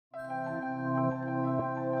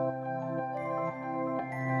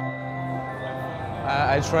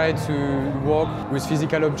I try to work with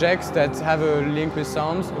physical objects that have a link with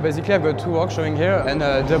sound. Basically, I've got two works showing here, and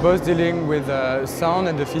they're both dealing with sound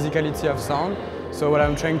and the physicality of sound. So what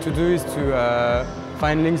I'm trying to do is to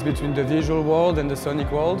find links between the visual world and the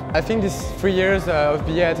sonic world. I think these 3 years of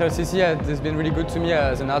BA at LCC has been really good to me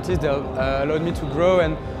as an artist. They allowed me to grow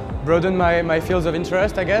and broaden my fields of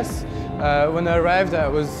interest, I guess. When I arrived, I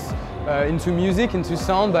was into music, into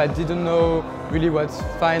sound, but I didn't know really what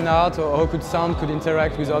fine art or how sound could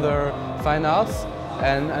interact with other fine arts.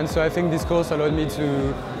 And so I think this course allowed me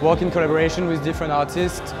to work in collaboration with different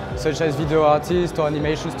artists, such as video artists or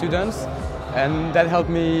animation students. And that helped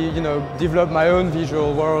me, develop my own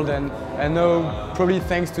visual world. And now, probably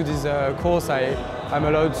thanks to this course, I'm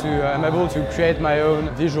able to create my own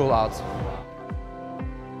visual art.